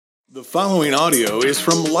The following audio is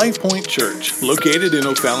from Life Point Church, located in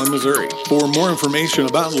O'Fallon, Missouri. For more information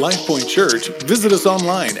about Life Point Church, visit us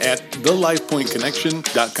online at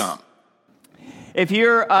thelifepointconnection.com. If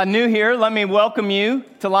you're new here, let me welcome you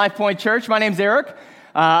to Life Point Church. My name's Eric.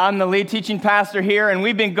 I'm the lead teaching pastor here, and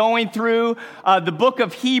we've been going through the book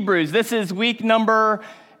of Hebrews. This is week number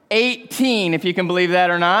 18, if you can believe that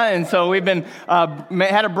or not. And so we've been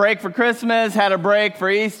had a break for Christmas, had a break for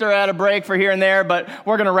Easter, had a break for here and there, but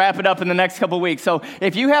we're going to wrap it up in the next couple of weeks. So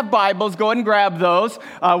if you have Bibles, go ahead and grab those.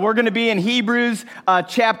 We're going to be in Hebrews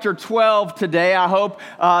chapter 12 today. I hope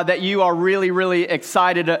that you are really, really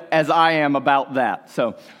excited as I am about that.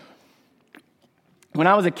 So when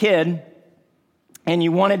I was a kid and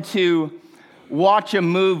you wanted to watch a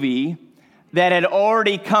movie that had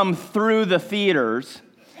already come through the theaters,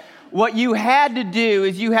 what you had to do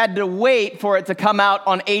is you had to wait for it to come out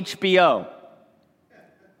on HBO.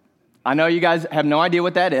 I know you guys have no idea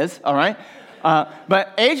what that is, all right?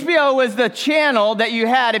 But HBO was the channel that you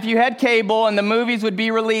had if you had cable, and the movies would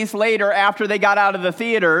be released later after they got out of the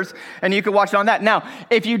theaters, and you could watch it on that. Now,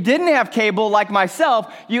 if you didn't have cable like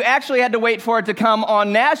myself, you actually had to wait for it to come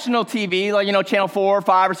on national TV, like, Channel 4 or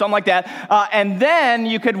 5 or something like that, and then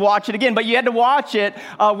you could watch it again. But you had to watch it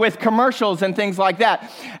with commercials and things like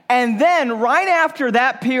that. And then right after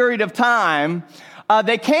that period of time,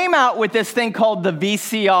 they came out with this thing called the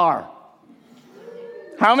VCR.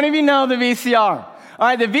 How many of you know the VCR? All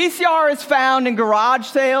right, the VCR is found in garage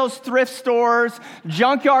sales, thrift stores,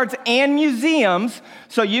 junkyards, and museums,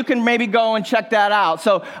 so you can maybe go and check that out.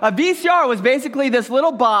 So a VCR was basically this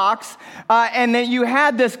little box, and then you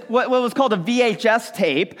had this, what was called a VHS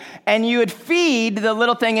tape, and you would feed the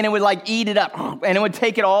little thing, and it would eat it up, and it would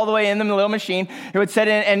take it all the way in the little machine. It would set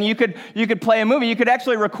in, and you could play a movie. You could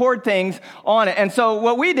actually record things on it. And so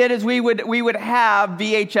what we did is we would have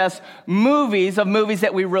VHS movies of movies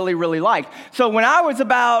that we really, really liked. So when I was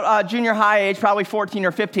about junior high age, probably 14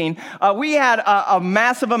 or 15, we had a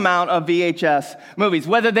massive amount of VHS movies,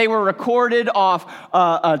 whether they were recorded off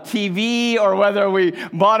a TV or whether we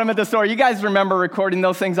bought them at the store. You guys remember recording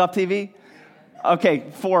those things off TV? Okay,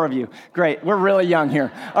 4 of you. Great. We're really young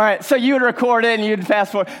here. All right, so you would record it and you'd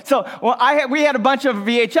fast forward. So we had a bunch of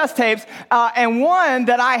VHS tapes, and one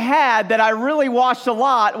that I had that I really watched a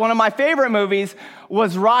lot, one of my favorite movies,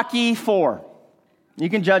 was Rocky IV. You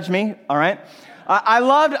can judge me, all right? I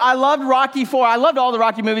loved Rocky IV. I loved all the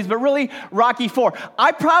Rocky movies, but really Rocky IV.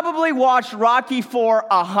 I probably watched Rocky IV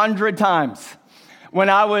 100 times when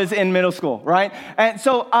I was in middle school, right? And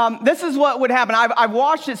so this is what would happen. I've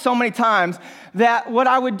watched it so many times that what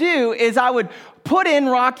I would do is I would put in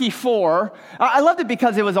Rocky IV. I loved it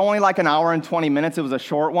because it was only like an hour and 20 minutes. It was a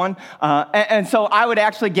short one. And so I would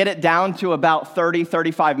actually get it down to about 30,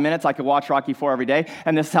 35 minutes. I could watch Rocky IV every day.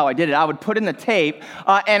 And this is how I did it. I would put in the tape,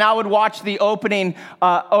 and I would watch the opening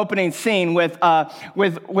scene with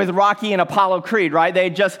Rocky and Apollo Creed, right? They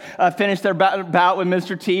just finished their bout with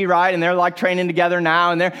Mr. T, right? And they're training together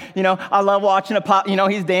now. And they're, I love watching Apollo,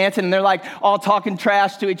 he's dancing, and they're all talking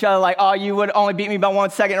trash to each other, oh, you would only beat me by 1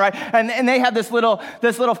 second, right? And they have this little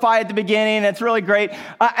fight at the beginning, and it's really great.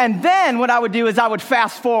 And then what I would do is I would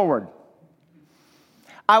fast forward.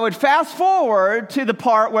 I would fast forward to the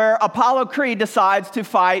part where Apollo Creed decides to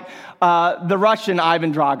fight the Russian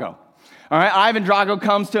Ivan Drago. All right, Ivan Drago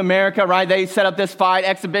comes to America, right? They set up this fight,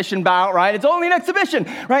 exhibition bout, right? It's only an exhibition,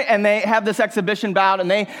 right? And they have this exhibition bout, and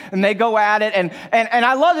they go at it, and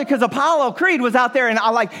I love it because Apollo Creed was out there, and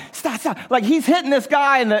I stop, he's hitting this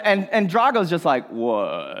guy, and Drago's just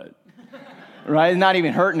what? Right? It's not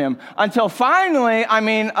even hurting him. Until finally,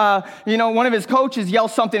 one of his coaches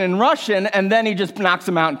yells something in Russian, and then he just knocks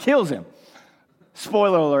him out and kills him.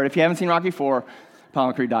 Spoiler alert, if you haven't seen Rocky IV,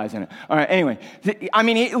 Apollo Creed dies in it. All right, anyway. He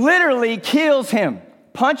literally kills him,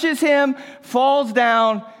 punches him, falls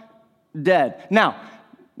down, dead. Now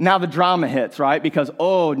the drama hits, right? Because,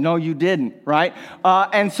 oh, no, you didn't, right?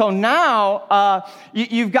 And so now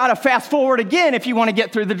you've got to fast forward again if you want to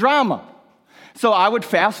get through the drama. So I would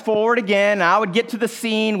fast forward again, and I would get to the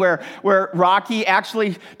scene where Rocky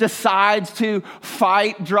actually decides to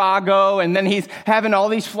fight Drago, and then he's having all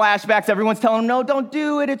these flashbacks. Everyone's telling him, no, don't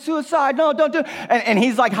do it. It's suicide. No, don't do it. And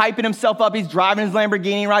he's hyping himself up. He's driving his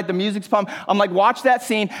Lamborghini, right? The music's pumping. I'm watch that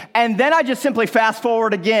scene. And then I just simply fast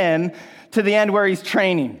forward again to the end where he's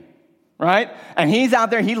training. Right? And he's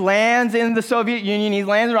out there, he lands in the Soviet Union, he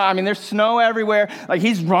lands around, there's snow everywhere,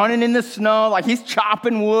 he's running in the snow, he's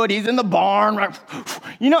chopping wood, he's in the barn, right?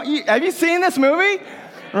 Have you seen this movie?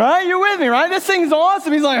 Right? You're with me, right? This thing's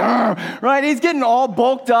awesome. He's right? He's getting all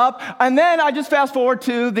bulked up. And then I just fast forward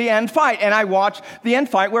to the end fight, and I watch the end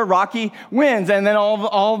fight where Rocky wins. And then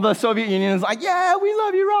all the Soviet Union is yeah, we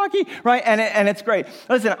love you, Rocky. Rocky, right? And it's great.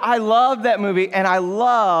 Listen, I loved that movie, and I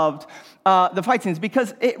loved the fight scenes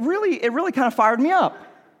because it really kind of fired me up,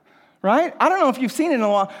 right? I don't know if you've seen it in a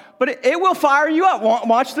while, but it will fire you up.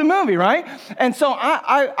 Watch the movie, right? And so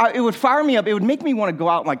it would fire me up. It would make me want to go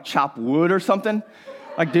out and like chop wood or something,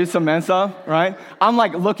 like do some men stuff, right? I'm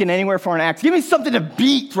like looking anywhere for an axe. Give me something to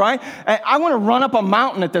beat, right? And I want to run up a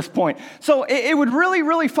mountain at this point. So it would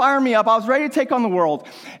really fire me up. I was ready to take on the world.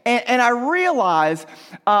 And I realized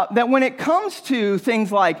that when it comes to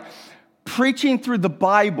things like preaching through the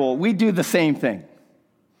Bible, we do the same thing.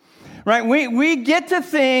 Right? We get to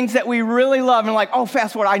things that we really love and like, oh,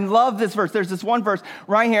 fast forward. I love this verse. There's this one verse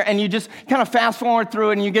right here. And you just kind of fast forward through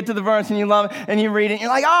it and you get to the verse and you love it and you read it. And you're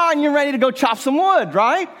like, and you're ready to go chop some wood,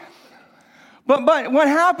 right? But what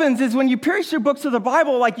happens is when you preach through books of the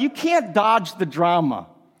Bible, like you can't dodge the drama.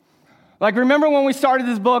 Like remember when we started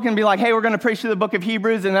this book and be like, hey, we're going to preach through the book of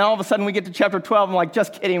Hebrews. And then all of a sudden we get to chapter 12 and like,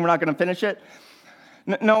 just kidding, we're not going to finish it.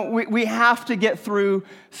 No, we have to get through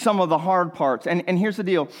some of the hard parts. And here's the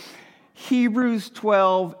deal. Hebrews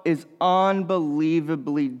 12 is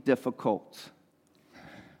unbelievably difficult.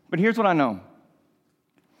 But here's what I know.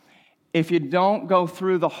 If you don't go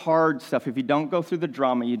through the hard stuff, if you don't go through the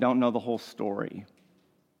drama, you don't know the whole story.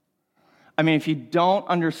 I mean, if you don't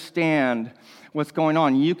understand what's going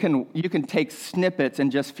on, you can take snippets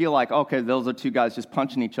and just feel like, okay, those are two guys just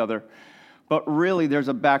punching each other. But really, there's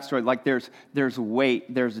a backstory. Like there's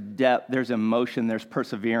weight, there's depth, there's emotion, there's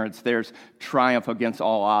perseverance, there's triumph against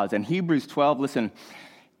all odds. And Hebrews 12, listen,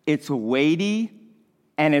 it's weighty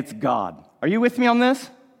and it's God. Are you with me on this?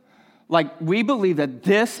 Like we believe that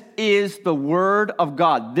this is the Word of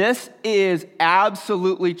God. This is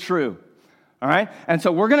absolutely true. All right? And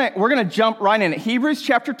so we're gonna jump right in. Hebrews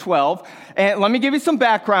chapter 12, and let me give you some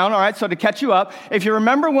background, all right, so to catch you up. If you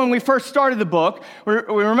remember when we first started the book, we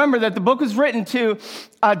remember that the book was written to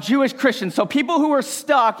Jewish Christians, so people who were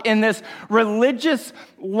stuck in this religious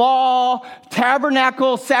law,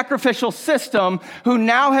 tabernacle, sacrificial system, who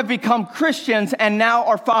now have become Christians and now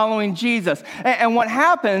are following Jesus. And what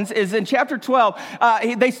happens is in chapter 12,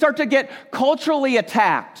 they start to get culturally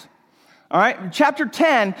attacked. All right, chapter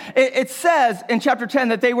 10, it says in chapter 10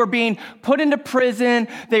 that they were being put into prison,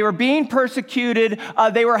 they were being persecuted,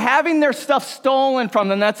 they were having their stuff stolen from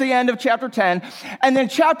them. That's the end of chapter 10. And then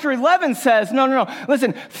chapter 11 says, no,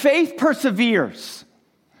 listen, faith perseveres.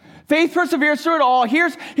 Faith perseveres through it all.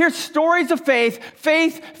 Here's stories of faith.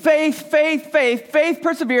 Faith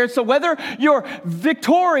perseveres. So whether you're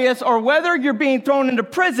victorious or whether you're being thrown into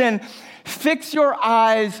prison, fix your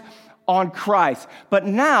eyes on Christ. But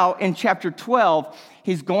now in chapter 12,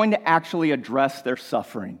 he's going to actually address their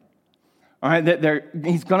suffering. All right,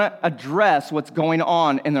 he's going to address what's going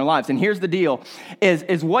on in their lives. And here's the deal,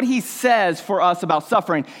 is what he says for us about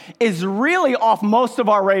suffering is really off most of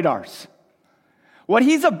our radars. What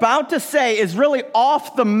he's about to say is really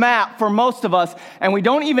off the map for most of us, and we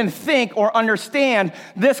don't even think or understand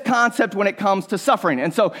this concept when it comes to suffering.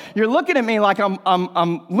 And so you're looking at me like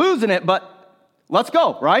I'm losing it, but let's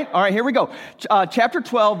go, right? All right, here we go. Chapter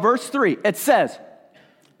 12, verse 3, it says,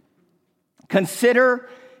 consider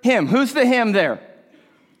him. Who's the him there?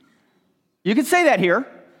 You can say that here.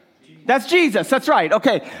 That's Jesus. That's right.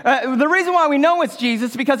 Okay. The reason why we know it's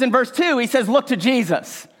Jesus is because in verse 2, he says, look to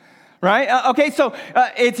Jesus, right? Okay, so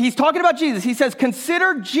he's talking about Jesus. He says,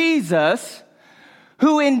 consider Jesus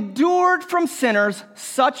who endured from sinners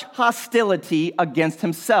such hostility against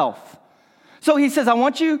himself. So he says, I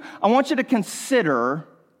want you to consider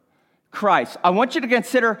Christ. I want you to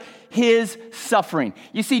consider his suffering.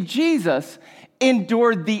 You see, Jesus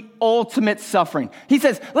endured the ultimate suffering. He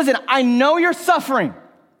says, listen, I know you're suffering.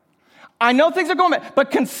 I know things are going bad,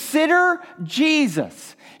 but consider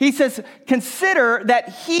Jesus. He says, consider that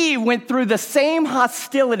he went through the same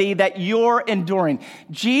hostility that you're enduring.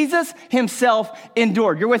 Jesus himself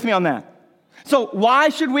endured. You're with me on that? So why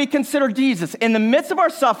should we consider Jesus? In the midst of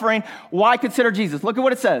our suffering, why consider Jesus? Look at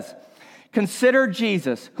what it says. Consider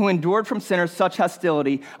Jesus, who endured from sinners such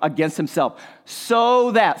hostility against himself,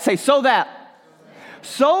 so that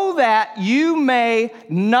you may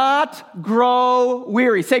not grow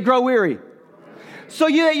weary. Say, grow weary. So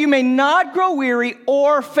that you may not grow weary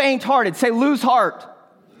or faint-hearted. Say, lose heart.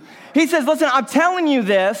 He says, listen, I'm telling you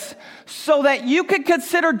this so that you could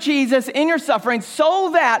consider Jesus in your suffering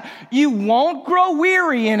so that you won't grow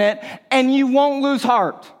weary in it and you won't lose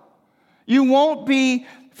heart. You won't be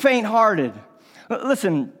faint-hearted.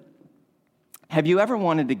 Listen, have you ever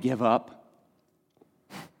wanted to give up?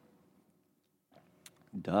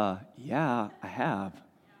 Duh, yeah, I have.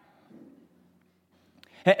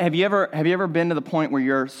 Have you ever been to the point where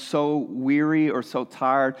you're so weary or so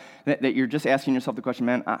tired that you're just asking yourself the question,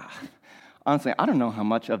 man, honestly, I don't know how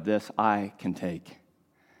much of this I can take.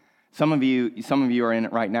 Some of you are in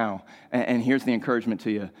it right now, and here's the encouragement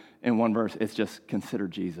to you in one verse. It's just consider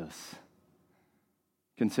Jesus.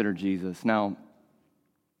 Consider Jesus. Now,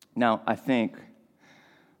 I think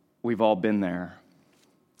we've all been there,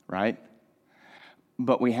 right?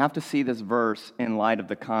 But we have to see this verse in light of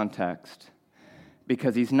the context,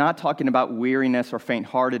 because he's not talking about weariness or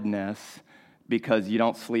faint-heartedness because you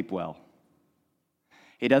don't sleep well.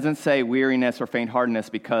 He doesn't say weariness or faint-heartedness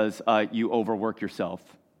because you overwork yourself.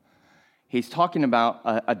 He's talking about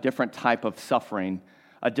a different type of suffering,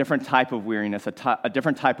 a different type of weariness, a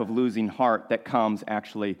different type of losing heart that comes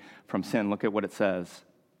actually from sin. Look at what it says.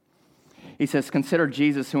 He says, consider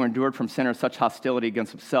Jesus who endured from sinners such hostility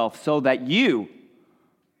against himself so that you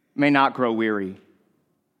may not grow weary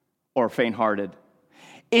or faint-hearted.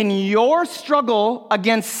 In your struggle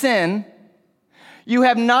against sin, you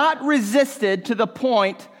have not resisted to the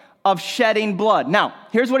point of shedding blood. Now,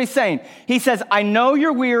 here's what he's saying. He says, I know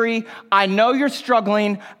you're weary. I know you're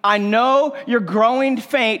struggling. I know you're growing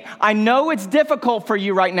faint. I know it's difficult for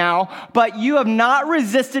you right now, but you have not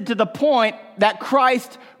resisted to the point that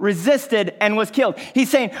Christ resisted and was killed. He's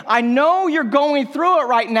saying, I know you're going through it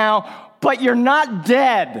right now, but you're not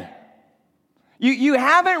dead. You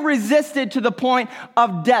haven't resisted to the point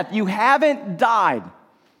of death. You haven't died.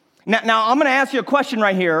 Now I'm going to ask you a question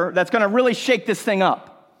right here that's going to really shake this thing up.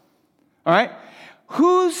 All right?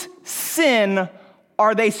 Whose sin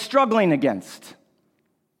are they struggling against?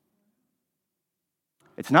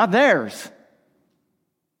 It's not theirs.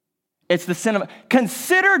 It's the sin of...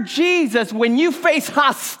 Consider Jesus when you face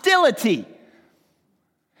hostility.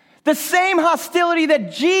 The same hostility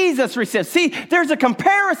that Jesus receives. See, there's a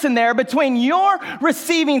comparison there between your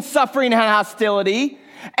receiving suffering and hostility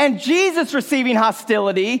and Jesus receiving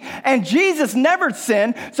hostility, and Jesus never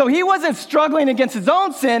sinned, so he wasn't struggling against his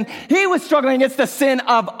own sin, he was struggling against the sin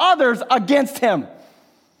of others against him.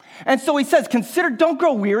 And so he says, don't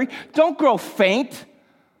grow weary, don't grow faint.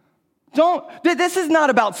 This is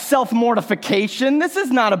not about self-mortification. This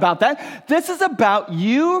is not about that. This is about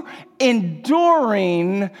you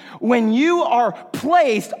enduring when you are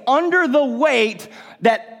placed under the weight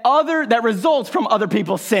that results from other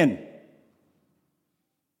people's sin.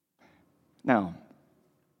 Now,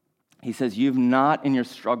 he says, you've not in your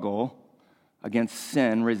struggle against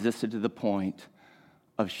sin resisted to the point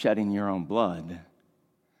of shedding your own blood.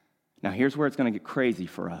 Now, here's where it's going to get crazy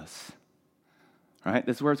for us. All right,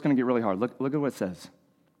 this is where it's going to get really hard. Look at what it says.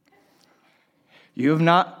 You have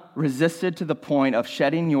not resisted to the point of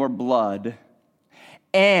shedding your blood,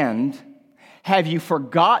 and have you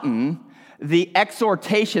forgotten the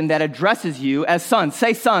exhortation that addresses you as sons?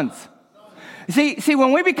 Say sons. See,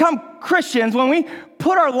 when we become Christians, when we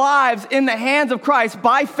put our lives in the hands of Christ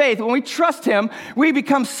by faith, when we trust him, we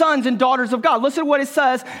become sons and daughters of God. Listen to what it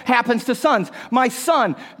says happens to sons. My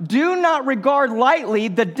son, do not regard lightly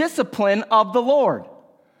the discipline of the Lord,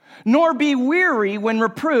 nor be weary when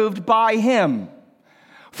reproved by him.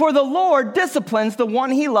 For the Lord disciplines the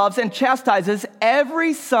one he loves and chastises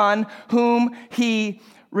every son whom he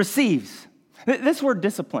receives. This word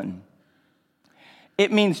discipline,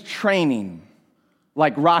 it means training.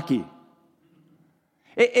 Like Rocky.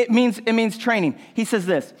 It means training. He says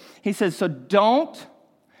this. He says, so don't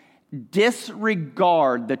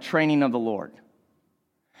disregard the training of the Lord.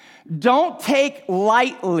 Don't take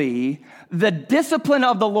lightly the discipline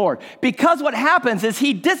of the Lord. Because what happens is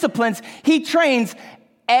he disciplines, he trains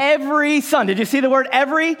every son. Did you see the word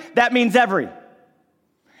every? That means every.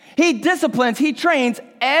 He disciplines, he trains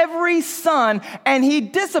every son, and he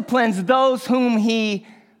disciplines those whom he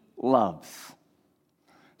loves.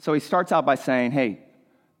 So he starts out by saying, hey,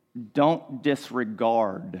 don't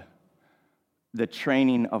disregard the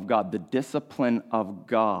training of God, the discipline of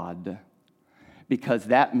God, because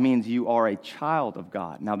that means you are a child of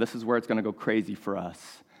God. Now, this is where it's going to go crazy for us.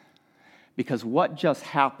 Because what just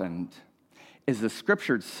happened is the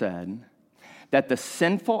scriptures said that the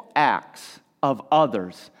sinful acts of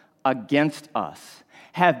others against us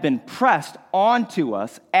have been pressed onto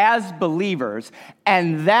us as believers,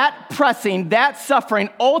 and that pressing, that suffering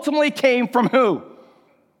ultimately came from who?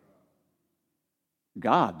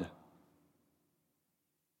 God.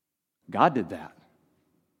 God did that.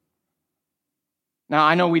 Now,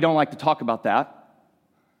 I know we don't like to talk about that.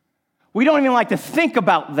 We don't even like to think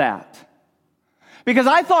about that. Because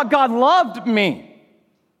I thought God loved me.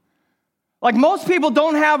 Like most people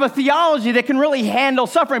don't have a theology that can really handle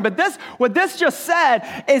suffering, but what this just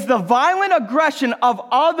said is the violent aggression of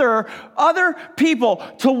other people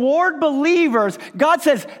toward believers. God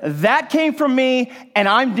says, that came from me, and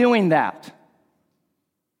I'm doing that.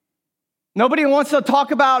 Nobody wants to talk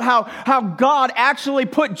about how God actually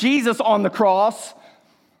put Jesus on the cross.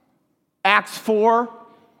 Acts 4,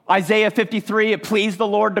 Isaiah 53, it pleased the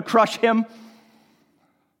Lord to crush him.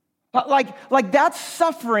 Like that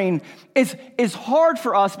suffering is hard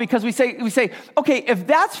for us because we say, okay, if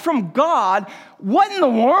that's from God, what in the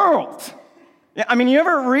world? I mean, you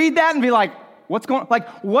ever read that and be like, what's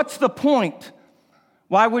the point?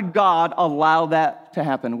 Why would God allow that to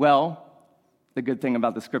happen? Well, the good thing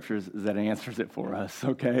about the scriptures is that it answers it for us,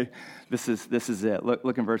 okay? This is it.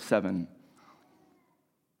 Look in verse 7.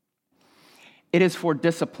 It is for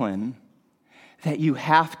discipline that you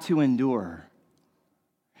have to endure.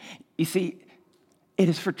 You see, it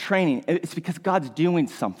is for training. It's because God's doing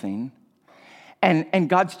something, and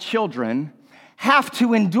God's children have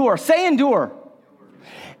to endure. Say endure.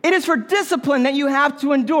 It is for discipline that you have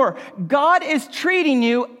to endure. God is treating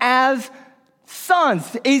you as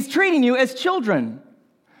sons. He's treating you as children.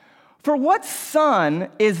 For what son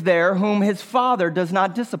is there whom his father does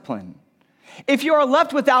not discipline? If you are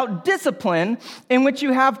left without discipline in which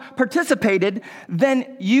you have participated,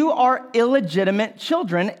 then you are illegitimate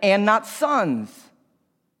children and not sons.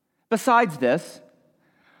 Besides this,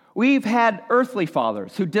 we've had earthly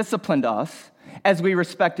fathers who disciplined us as we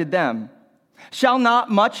respected them. Shall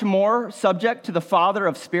not much more subject to the Father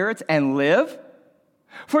of spirits and live?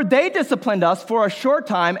 For they disciplined us for a short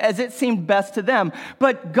time as it seemed best to them.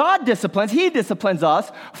 But God disciplines, he disciplines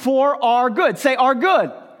us for our good. Say our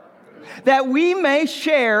good. That we may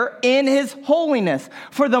share in his holiness.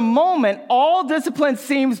 For the moment, all discipline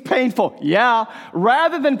seems painful,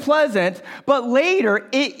 rather than pleasant, but later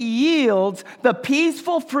it yields the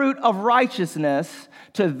peaceful fruit of righteousness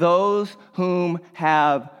to those whom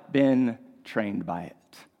have been trained by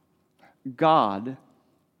it. God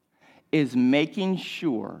is making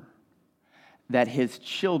sure that his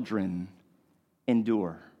children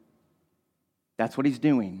endure. That's what he's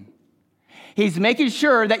doing. He's making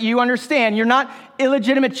sure that you understand you're not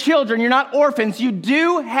illegitimate children, you're not orphans. You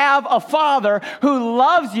do have a father who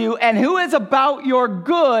loves you and who is about your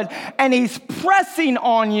good, and he's pressing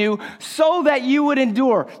on you so that you would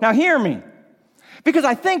endure. Now hear me, because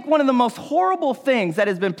I think one of the most horrible things that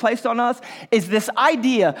has been placed on us is this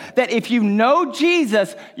idea that if you know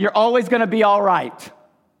Jesus, you're always going to be all right.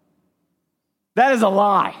 That is a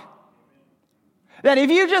lie. That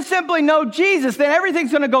if you just simply know Jesus, then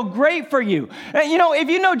everything's going to go great for you. And if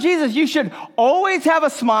you know Jesus, you should always have a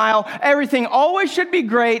smile. Everything always should be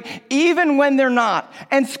great, even when they're not.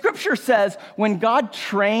 And Scripture says when God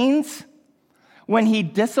trains, when he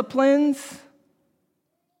disciplines,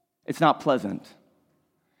 it's not pleasant.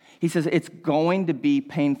 He says it's going to be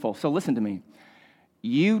painful. So listen to me.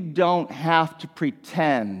 You don't have to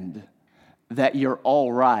pretend that you're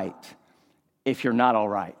all right if you're not all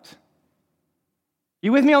right.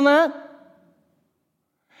 You with me on that?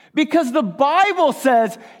 Because the Bible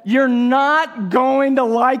says you're not going to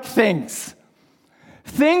like things.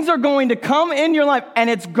 Things are going to come in your life, and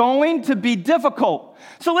it's going to be difficult.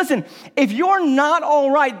 So listen, if you're not all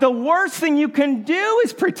right, the worst thing you can do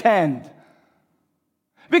is pretend.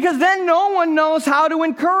 Because then no one knows how to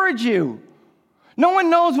encourage you. No one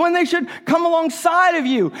knows when they should come alongside of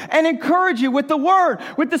you and encourage you with the word,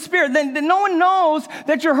 with the Spirit. Then no one knows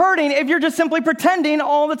that you're hurting if you're just simply pretending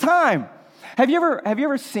all the time. Have you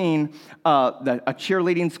ever seen a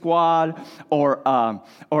cheerleading squad or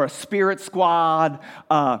a spirit squad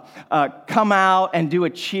come out and do a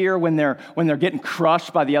cheer when they're getting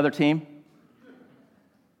crushed by the other team?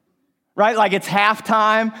 Right? Like it's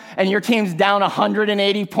halftime and your team's down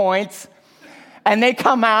 180 points, and they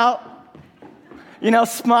come out.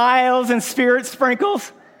 Smiles and spirit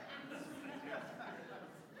sprinkles.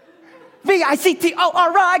 VICT, oh,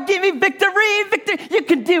 all right, give me victory, victory. You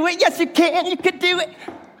can do it. Yes, you can. You can do it.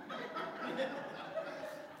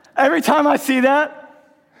 Every time I see that,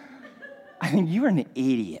 I think you're an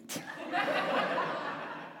idiot.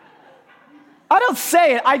 I don't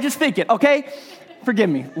say it. I just think it, okay?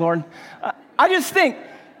 Forgive me, Lord. I just think,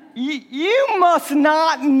 you must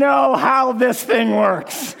not know how this thing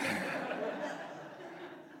works.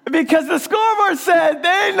 Because the scoreboard said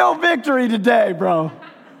there ain't no victory today, bro.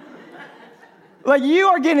 Like you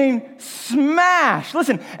are getting smashed.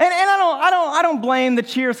 Listen, and I don't blame the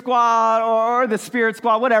cheer squad or the spirit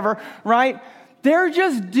squad, whatever, right? They're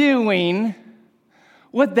just doing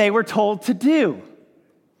what they were told to do.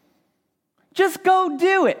 Just go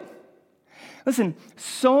do it. Listen,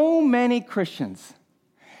 so many Christians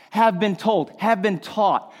have been told, have been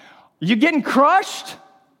taught, you getting crushed?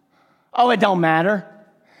 Oh, it don't matter.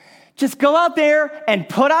 Just go out there and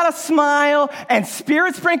put out a smile and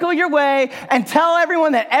spirit sprinkle your way and tell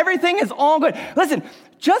everyone that everything is all good. Listen,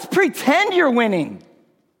 just pretend you're winning.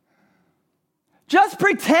 Just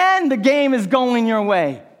pretend the game is going your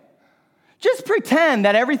way. Just pretend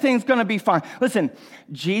that everything's going to be fine. Listen,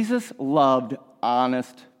 Jesus loved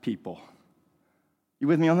honest people. You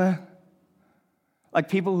with me on that? Like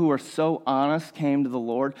people who are so honest came to the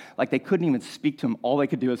Lord, like they couldn't even speak to him. All they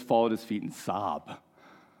could do is fall at his feet and sob.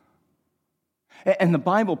 And the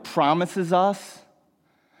Bible promises us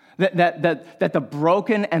that the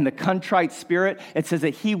broken and the contrite spirit, it says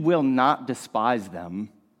that he will not despise them.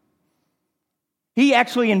 He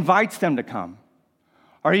actually invites them to come.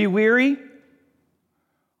 Are you weary?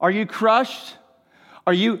 Are you crushed?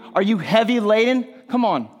 Are you heavy laden? Come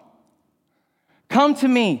on. Come to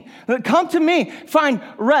me. Come to me. Find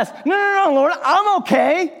rest. No, Lord, I'm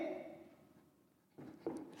okay.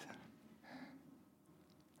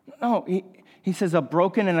 No, he says a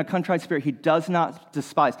broken and a contrite spirit he does not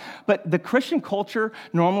despise. But the Christian culture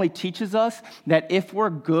normally teaches us that if we're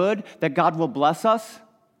good, that God will bless us.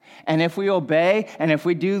 And if we obey, and if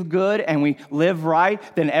we do good, and we live right,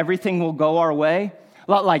 then everything will go our way.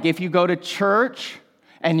 Like if you go to church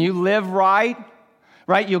and you live right,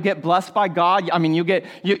 you'll get blessed by God. I mean, you'll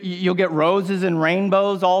get roses and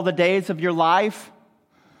rainbows all the days of your life.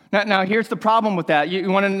 Now here's the problem with that.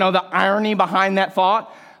 You want to know the irony behind that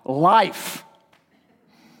thought? Life.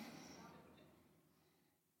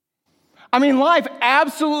 I mean, life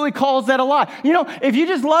absolutely calls that a lie. You know, if you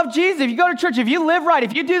just love Jesus, if you go to church, if you live right,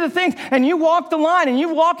 if you do the things and you walk the line and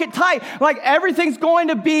you walk it tight, like everything's going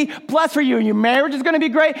to be blessed for you. Your marriage is going to be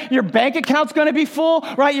great. Your bank account's going to be full,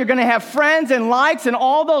 right? You're going to have friends and likes and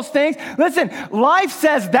all those things. Listen, life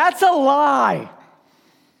says that's a lie.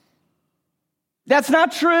 That's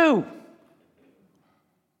not true.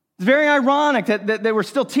 It's very ironic that we're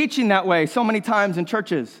still teaching that way so many times in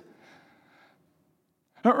churches.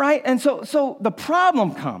 Right? And so the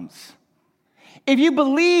problem comes. If you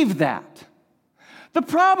believe that, the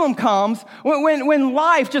problem comes when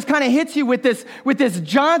life just kind of hits you with this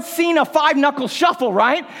John Cena 5-knuckle shuffle,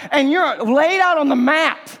 right? And you're laid out on the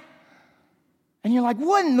mat. And you're like,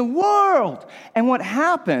 what in the world? And what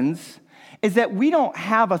happens is that we don't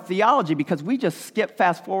have a theology because we just skip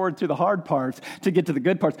fast forward through the hard parts to get to the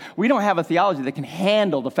good parts. We don't have a theology that can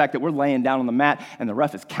handle the fact that we're laying down on the mat and the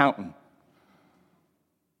ref is counting.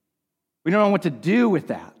 We don't know what to do with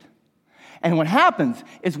that. And what happens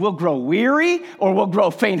is we'll grow weary or we'll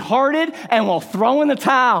grow faint-hearted and we'll throw in the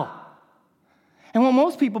towel. And what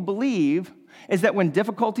most people believe is that when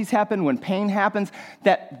difficulties happen, when pain happens,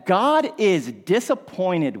 that God is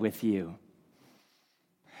disappointed with you.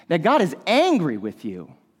 That God is angry with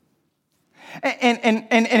you. And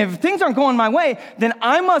if things aren't going my way, then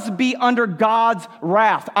I must be under God's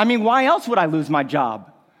wrath. I mean, why else would I lose my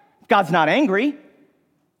job? God's not angry.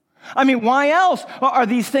 I mean, why else are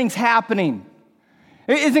these things happening?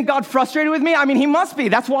 Isn't God frustrated with me? I mean, he must be.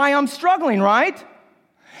 That's why I'm struggling, right?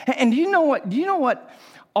 And do you know what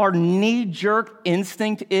our knee-jerk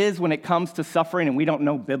instinct is when it comes to suffering and we don't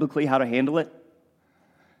know biblically how to handle it?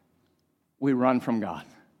 We run from God.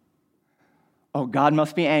 Oh, God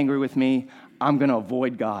must be angry with me. I'm going to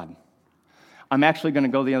avoid God. I'm actually going to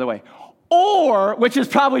go the other way. Or, which is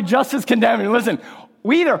probably just as condemning, listen,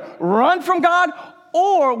 we either run from God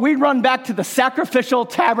or we run back to the sacrificial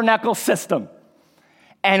tabernacle system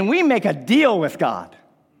and we make a deal with God.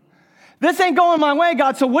 This ain't going my way,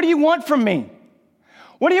 God, so what do you want from me?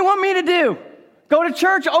 What do you want me to do? Go to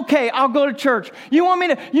church? Okay, I'll go to church. You want me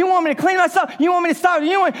to clean myself? You want me to stop?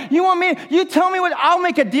 You tell me what, I'll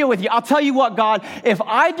make a deal with you. I'll tell you what, God, if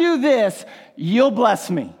I do this, you'll bless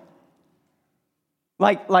me.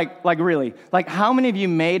 Like really, like how many of you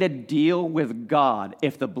made a deal with God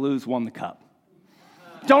if the Blues won the cup?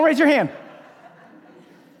 Don't raise your hand.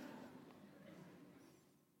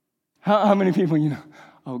 How many people,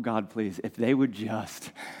 oh God, please, if they would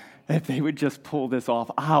just pull this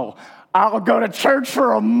off, I'll go to church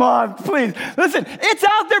for a month, please. Listen, it's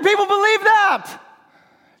out there, people believe that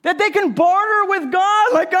they can barter with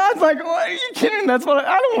God. Like God's like, oh, are you kidding? I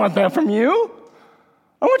don't want that from you.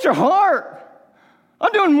 I want your heart.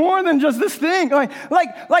 I'm doing more than just this thing.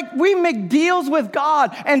 Like we make deals with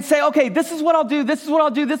God and say, okay, this is what I'll do, this is what I'll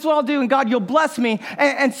do, this is what I'll do, and God, you'll bless me.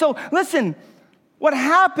 And so, listen, what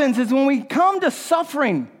happens is when we come to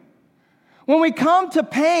suffering, when we come to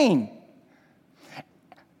pain,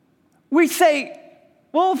 we say,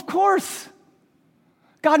 well, of course,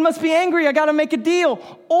 God must be angry. I got to make a deal.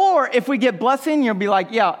 Or if we get blessing, you'll be like,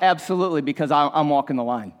 yeah, absolutely, because I'm walking the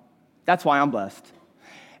line. That's why I'm blessed.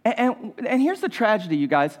 And here's the tragedy, you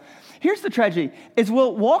guys. Here's the tragedy, is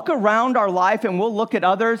we'll walk around our life and we'll look at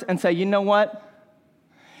others and say, you know what?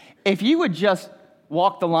 If you would just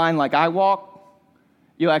walk the line like I walk,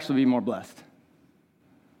 you'll actually be more blessed.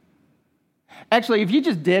 Actually, if you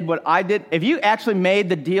just did what I did, if you actually made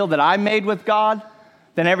the deal that I made with God,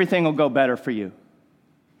 then everything will go better for you.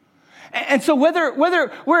 And so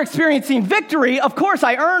whether we're experiencing victory, of course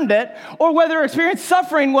I earned it, or whether we're experiencing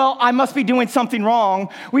suffering, well, I must be doing something wrong.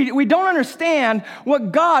 We don't understand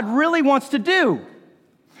what God really wants to do.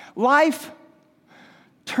 Life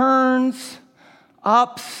turns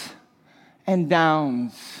ups and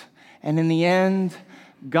downs, and in the end,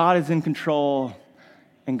 God is in control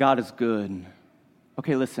and God is good.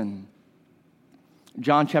 Okay, listen.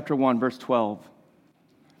 John chapter 1, verse 12.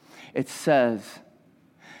 It says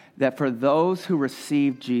that for those who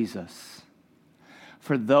received Jesus,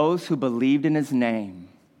 for those who believed in his name,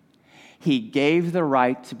 he gave the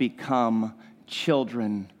right to become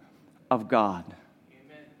children of God.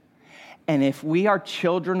 Amen. And if we are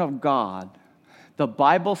children of God, the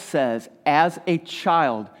Bible says, as a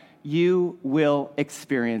child, you will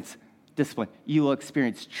experience discipline. You will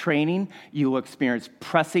experience training. You will experience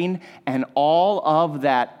pressing. And all of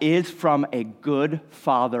that is from a good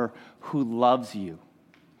Father who loves you.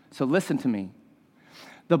 So listen to me.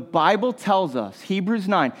 The Bible tells us, Hebrews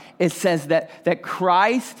 9, it says that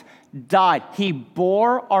Christ died. He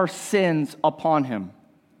bore our sins upon him.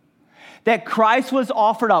 That Christ was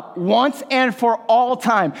offered up once and for all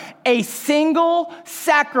time, a single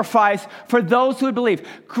sacrifice for those who would believe.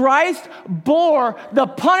 Christ bore the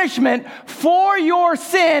punishment for your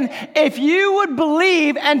sin if you would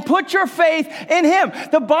believe and put your faith in him.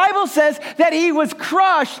 The Bible says that he was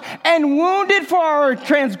crushed and wounded for our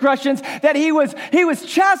transgressions, that he was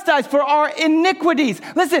chastised for our iniquities.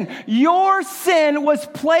 Listen, your sin was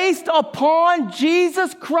placed upon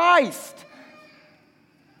Jesus Christ.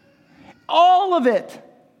 All of it.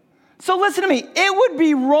 So listen to me. It would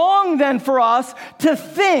be wrong then for us to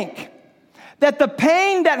think that the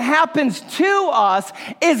pain that happens to us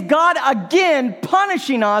is God again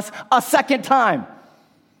punishing us a second time.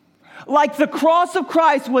 Like the cross of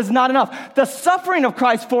Christ was not enough. The suffering of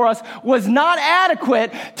Christ for us was not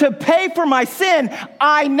adequate to pay for my sin.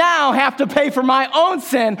 I now have to pay for my own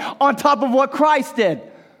sin on top of what Christ did.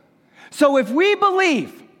 So if we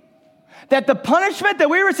believe that the punishment that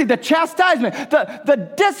we receive, the chastisement,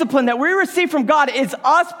 the discipline that we receive from God is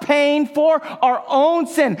us paying for our own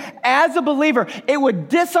sin. As a believer, it would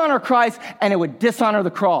dishonor Christ and it would dishonor the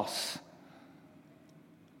cross.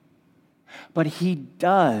 But he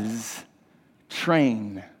does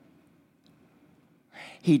train.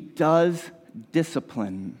 He does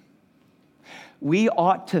discipline. We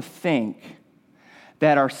ought to think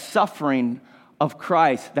that our suffering of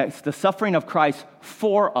Christ, that's the suffering of Christ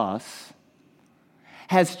for us,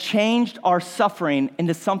 has changed our suffering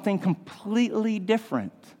into something completely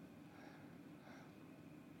different.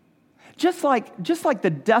 Just like the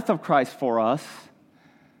death of Christ for us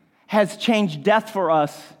has changed death for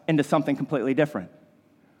us into something completely different.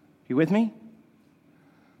 You with me?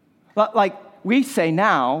 Like we say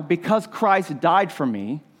now, because Christ died for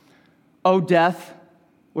me, oh death,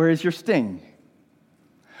 where is your sting?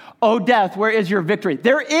 Oh, death, where is your victory?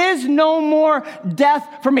 There is no more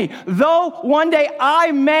death for me. Though one day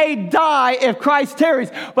I may die if Christ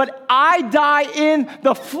tarries, but I die in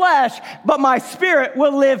the flesh, but my spirit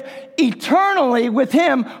will live eternally with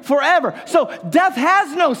him forever. So death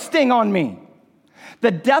has no sting on me.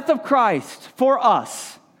 The death of Christ for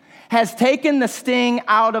us has taken the sting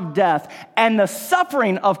out of death, and the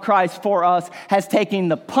suffering of Christ for us has taken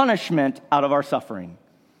the punishment out of our suffering.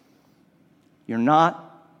 You're not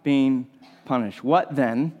being punished. What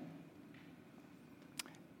then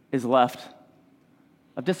is left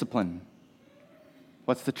of discipline?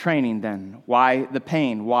 What's the training then? Why the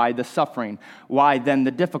pain? Why the suffering? Why then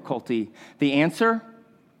the difficulty? The answer?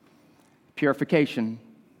 Purification.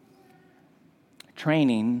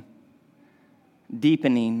 Training,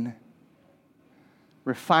 deepening,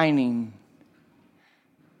 refining.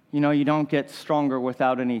 You know, you don't get stronger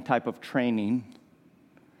without any type of training,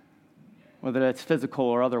 whether it's physical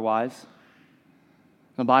or otherwise.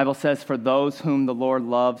 The Bible says, for those whom the Lord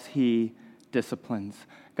loves, he disciplines.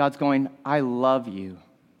 God's going, I love you.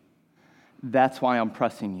 That's why I'm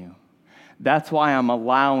pressing you. That's why I'm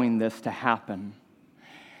allowing this to happen.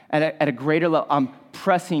 At a greater level, I'm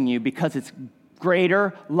pressing you because it's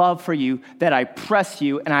greater love for you that I press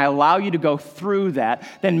you and I allow you to go through that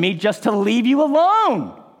than me just to leave you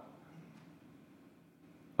alone.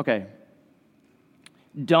 Okay.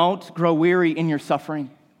 Don't grow weary in your suffering.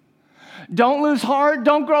 Don't lose heart.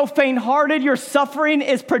 Don't grow faint-hearted. Your suffering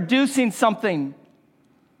is producing something.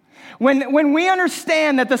 When we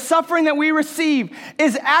understand that the suffering that we receive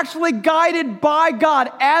is actually guided by God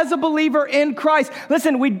as a believer in Christ,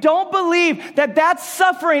 listen, we don't believe that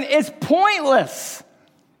suffering is pointless.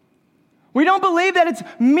 We don't believe that it's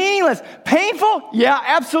meaningless. Painful? Yeah,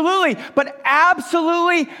 absolutely. But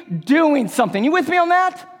absolutely doing something. You with me on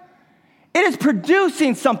that? It is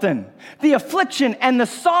producing something. The affliction and the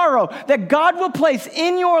sorrow that God will place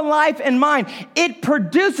in your life and mine, it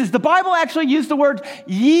produces. The Bible actually used the word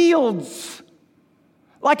yields.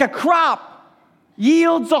 Like a crop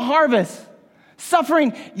yields a harvest.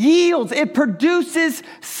 Suffering yields. It produces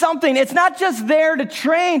something. It's not just there to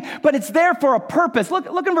train, but it's there for a purpose.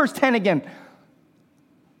 Look in verse 10 again.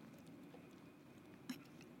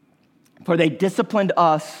 For they disciplined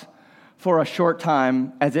us for a short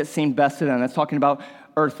time as it seemed best to them. That's talking about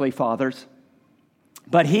earthly fathers.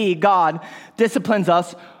 But he, God, disciplines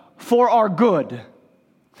us for our good,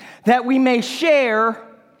 that we may share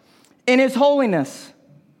in his holiness.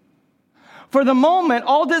 For the moment,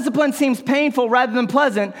 all discipline seems painful rather than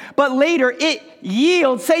pleasant, but later it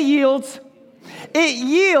yields, say yields, it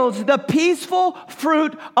yields the peaceful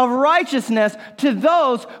fruit of righteousness to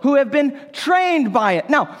those who have been trained by it.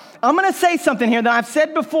 Now, I'm going to say something here that I've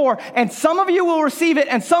said before, and some of you will receive it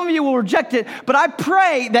and some of you will reject it, but I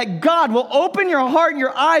pray that God will open your heart and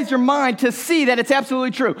your eyes, your mind to see that it's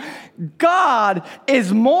absolutely true. God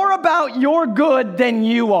is more about your good than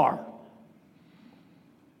you are.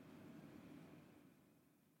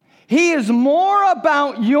 He is more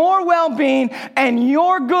about your well-being and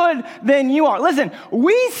your good than you are. Listen,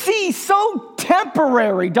 we see so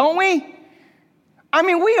temporary, don't we? I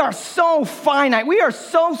mean, we are so finite. We are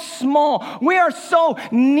so small. We are so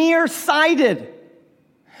nearsighted.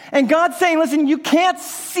 And God's saying, listen, you can't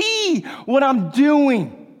see what I'm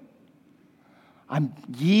doing. I'm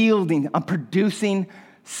yielding. I'm producing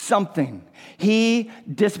something. He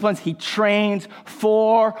disciplines, he trains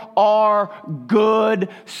for our good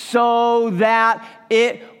so that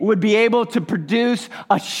it would be able to produce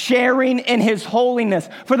a sharing in his holiness.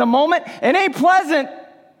 For the moment, it ain't pleasant.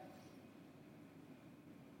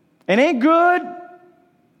 It ain't good.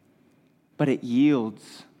 But it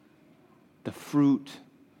yields the fruit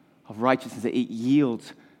of righteousness. It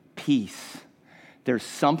yields peace. There's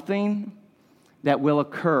something that will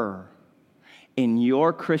occur in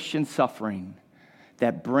your Christian suffering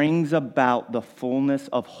that brings about the fullness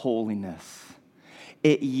of holiness.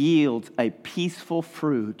 It yields a peaceful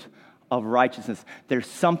fruit of righteousness. There's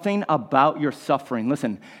something about your suffering,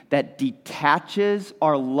 listen, that detaches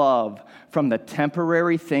our love from the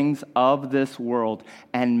temporary things of this world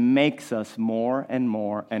and makes us more and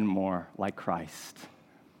more and more like Christ.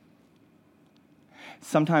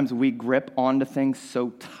 Sometimes we grip onto things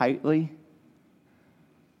so tightly.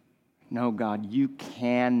 No, God, you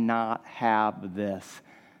cannot have this.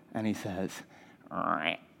 And he says,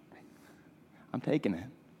 I'm taking it.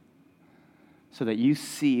 So that you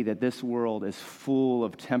see that this world is full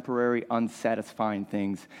of temporary, unsatisfying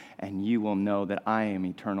things, and you will know that I am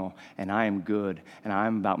eternal, and I am good, and I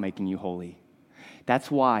am about making you holy.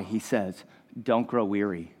 That's why he says, don't grow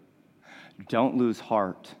weary. Don't lose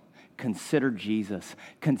heart. Consider Jesus.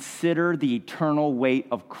 Consider the eternal weight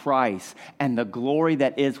of Christ and the glory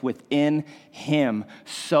that is within him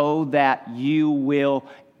so that you will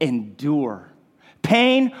endure.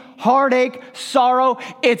 Pain, heartache, sorrow,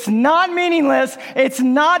 it's not meaningless. It's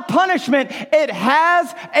not punishment. It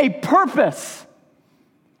has a purpose.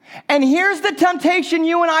 And here's the temptation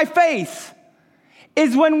you and I face,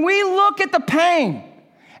 is when we look at the pain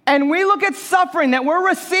and we look at suffering that we're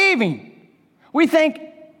receiving, we think,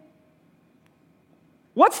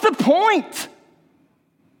 what's the point?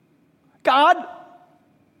 God,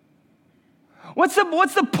 what's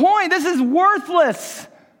the point? This is worthless.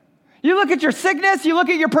 You look at your sickness, you look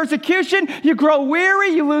at your persecution, you grow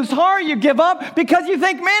weary, you lose heart, you give up because you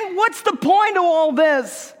think, man, what's the point of all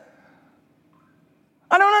this?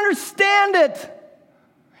 I don't understand it.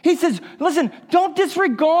 He says, listen, don't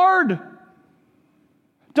disregard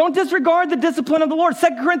the discipline of the Lord. 2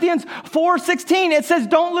 Corinthians 4:16, it says,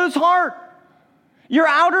 don't lose heart. Your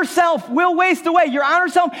outer self will waste away. Your outer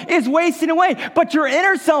self is wasting away, but your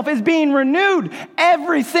inner self is being renewed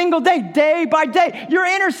every single day, day by day. Your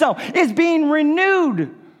inner self is being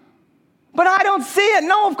renewed. But I don't see it.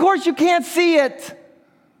 No, of course you can't see it.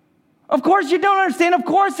 Of course you don't understand. Of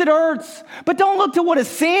course it hurts. But don't look to what is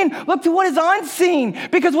seen. Look to what is unseen.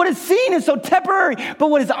 Because what is seen is so temporary. But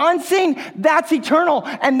what is unseen, that's eternal.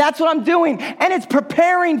 And that's what I'm doing. And it's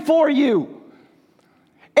preparing for you.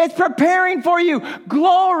 It's preparing for you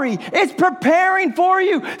glory. It's preparing for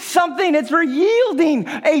you something. It's yielding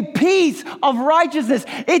a piece of righteousness.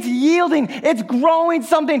 It's yielding. It's growing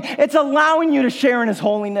something. It's allowing you to share in His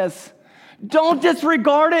holiness. Don't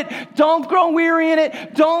disregard it. Don't grow weary in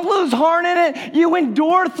it. Don't lose heart in it. You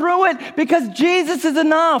endure through it because Jesus is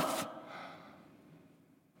enough.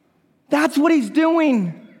 That's what He's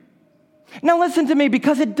doing. Now listen to me,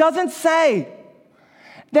 because it doesn't say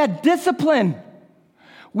that discipline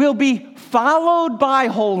will be followed by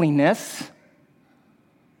holiness,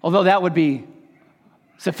 although that would be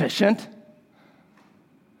sufficient.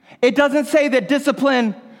 It doesn't say that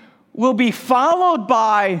discipline will be followed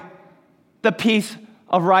by the peace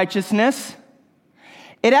of righteousness.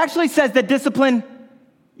 It actually says that discipline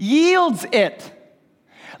yields it,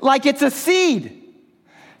 like it's a seed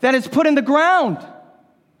that is put in the ground.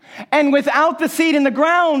 And without the seed in the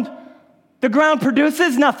ground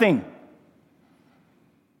produces nothing.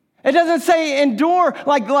 It doesn't say endure,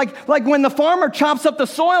 like when the farmer chops up the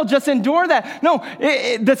soil, just endure that. No,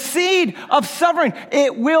 the seed of suffering,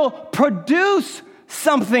 it will produce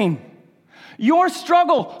something. Your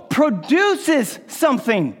struggle produces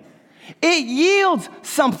something. It yields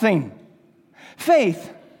something.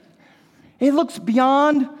 Faith, it looks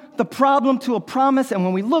beyond the problem to a promise, and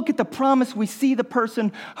when we look at the promise, we see the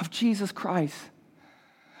person of Jesus Christ.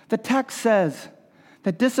 The text says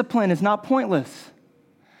that discipline is not pointless.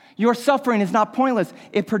 Your suffering is not pointless.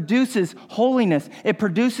 It produces holiness. It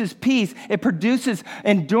produces peace. It produces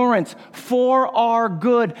endurance for our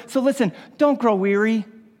good. So listen, don't grow weary.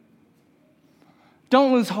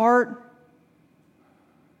 Don't lose heart.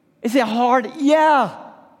 Is it hard?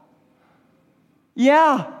 Yeah.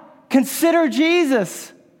 Consider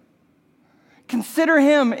Jesus. Consider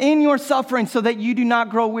Him in your suffering so that you do not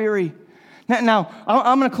grow weary. Now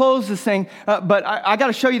I'm going to close this thing, but I got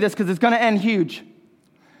to show you this because it's going to end huge.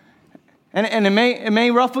 And it may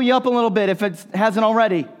ruffle you up a little bit if it hasn't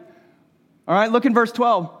already. All right, look in verse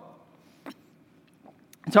 12.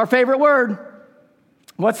 It's our favorite word.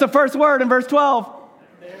 What's the first word in verse 12?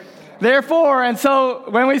 Therefore. And so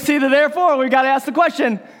when we see the therefore, we've got to ask the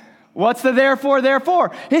question, what's the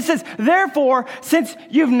therefore? He says, therefore, since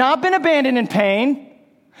you've not been abandoned in pain,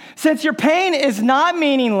 since your pain is not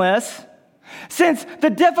meaningless, since the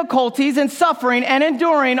difficulties and suffering and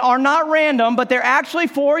enduring are not random, but they're actually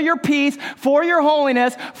for your peace, for your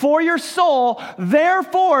holiness, for your soul,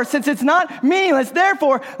 therefore, since it's not meaningless,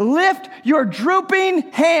 therefore, lift your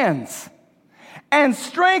drooping hands and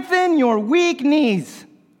strengthen your weak knees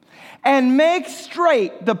and make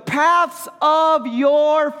straight the paths of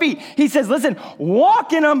your feet. He says, listen,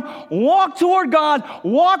 walk in them, walk toward God,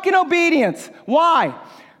 walk in obedience. Why?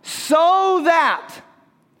 So that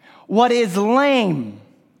what is lame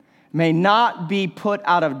may not be put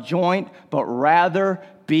out of joint, but rather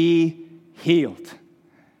be healed.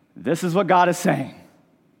 This is what God is saying.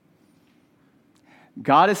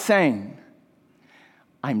 God is saying,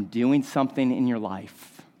 I'm doing something in your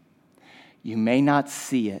life. You may not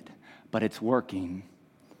see it, but it's working.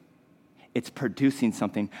 It's producing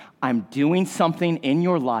something. I'm doing something in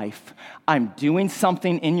your life. I'm doing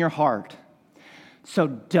something in your heart. So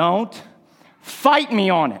don't fight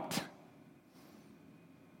me on it.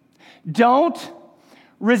 Don't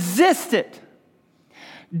resist it.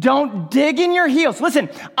 Don't dig in your heels. Listen,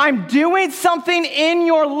 I'm doing something in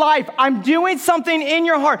your life. I'm doing something in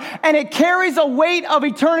your heart, and it carries a weight of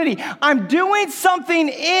eternity. I'm doing something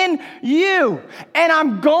in you, and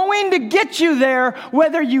I'm going to get you there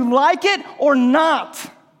whether you like it or not.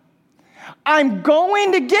 I'm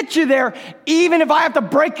going to get you there even if I have to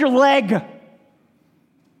break your leg.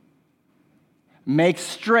 Make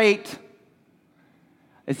straight.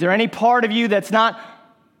 Is there any part of you that's not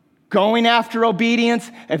going after obedience?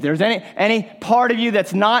 If there's any part of you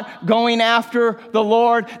that's not going after the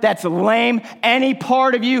Lord, that's lame, any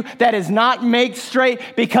part of you that is not make straight,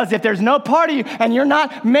 because if there's no part of you and you're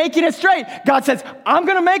not making it straight, God says, I'm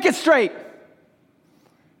going to make it straight.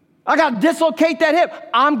 I got to dislocate that hip.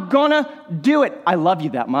 I'm going to do it. I love you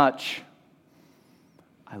that much.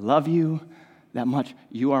 I love you that much.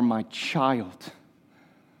 You are my child.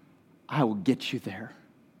 I will get you there.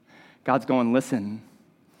 God's going, listen,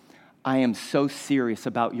 I am so serious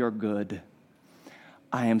about your good.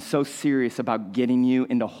 I am so serious about getting you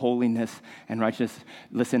into holiness and righteousness.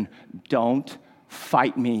 Listen, don't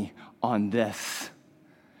fight me on this.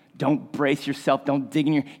 Don't brace yourself. Don't dig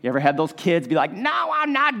in your... You ever had those kids be like, no,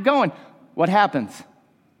 I'm not going. What happens?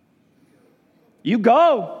 You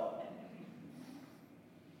go.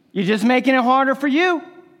 You're just making it harder for you.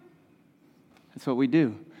 That's what we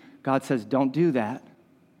do. God says, don't do that.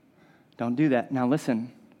 Don't do that. Now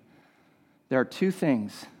listen, there are two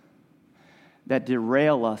things that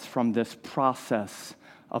derail us from this process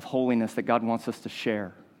of holiness that God wants us to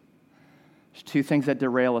share. There's two things that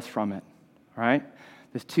derail us from it, all right?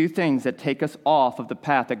 There's two things that take us off of the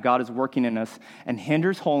path that God is working in us and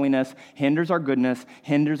hinders holiness, hinders our goodness,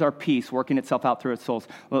 hinders our peace working itself out through its souls.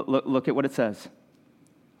 Look at what it says.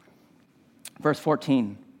 Verse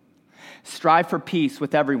 14, strive for peace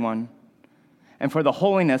with everyone and for the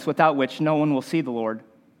holiness without which no one will see the Lord.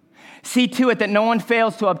 See to it that no one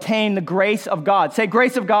fails to obtain the grace of God. Say,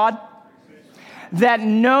 grace of God. That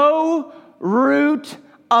no root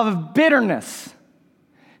of bitterness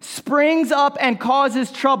springs up and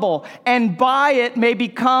causes trouble, and by it may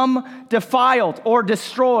become defiled or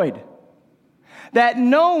destroyed. That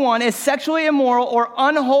no one is sexually immoral or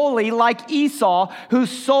unholy like Esau, who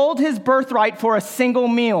sold his birthright for a single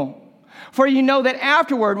meal. For you know that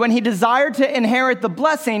afterward, when he desired to inherit the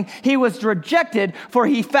blessing, he was rejected, for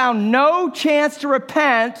he found no chance to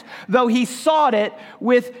repent, though he sought it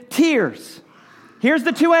with tears. Here's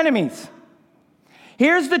the two enemies.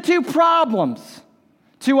 Here's the two problems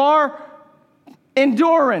to our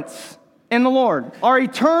endurance in the Lord, our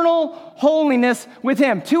eternal holiness with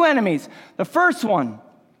him. Two enemies. The first one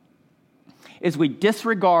is we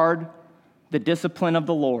disregard the discipline of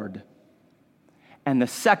the Lord. And the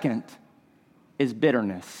second is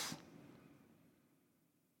bitterness.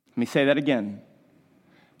 Let me say that again.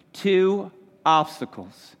 Two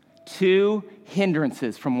obstacles, two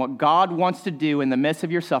hindrances from what God wants to do in the midst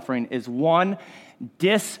of your suffering is one,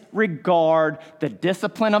 disregard the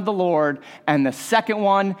discipline of the Lord, and the second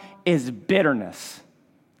one is bitterness.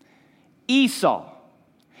 Esau,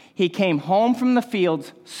 he came home from the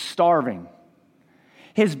fields starving.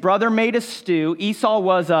 His brother made a stew. Esau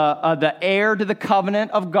was the heir to the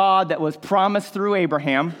covenant of God that was promised through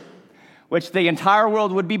Abraham, which the entire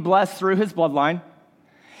world would be blessed through his bloodline.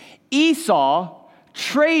 Esau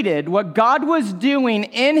traded what God was doing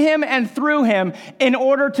in him and through him in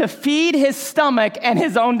order to feed his stomach and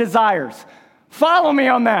his own desires. Follow me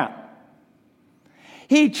on that.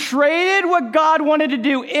 He traded what God wanted to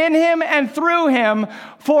do in him and through him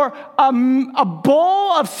for a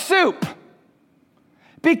bowl of soup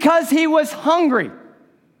because he was hungry.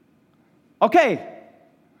 Okay,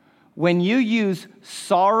 when you use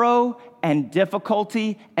sorrow and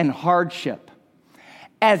difficulty and hardship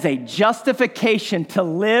as a justification to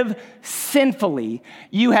live sinfully,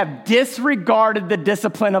 you have disregarded the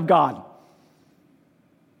discipline of God.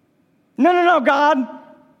 No, God.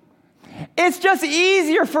 It's just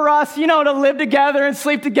easier for us, to live together and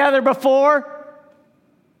sleep together before.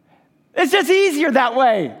 It's just easier that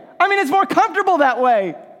way. It's more comfortable that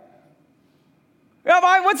way.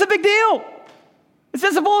 What's the big deal? It's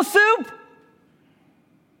just a bowl of soup.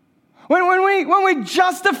 When we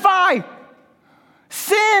justify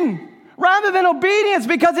sin rather than obedience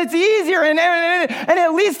because it's easier and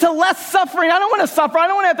it leads to less suffering. I don't want to suffer. I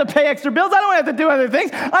don't want to have to pay extra bills. I don't want to have to do other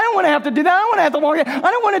things. I don't want to have to do that. I don't want to have to walk.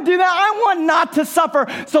 I don't want to do that. I want not to suffer.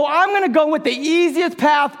 So I'm going to go with the easiest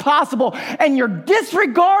path possible. And you're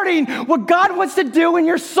disregarding what God wants to do in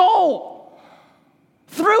your soul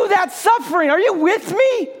through that suffering. Are you with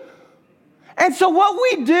me? And so what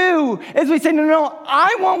we do is we say, no,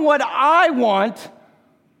 I want what I want.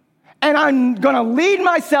 And I'm going to lead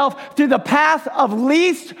myself through the path of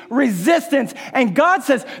least resistance. And God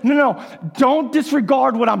says, no, don't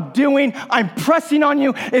disregard what I'm doing. I'm pressing on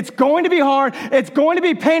you. It's going to be hard. It's going to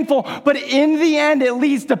be painful. But in the end, it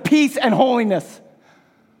leads to peace and holiness.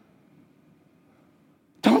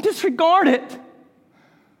 Don't disregard it.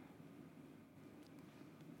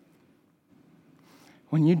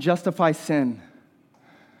 When you justify sin,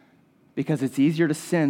 because it's easier to sin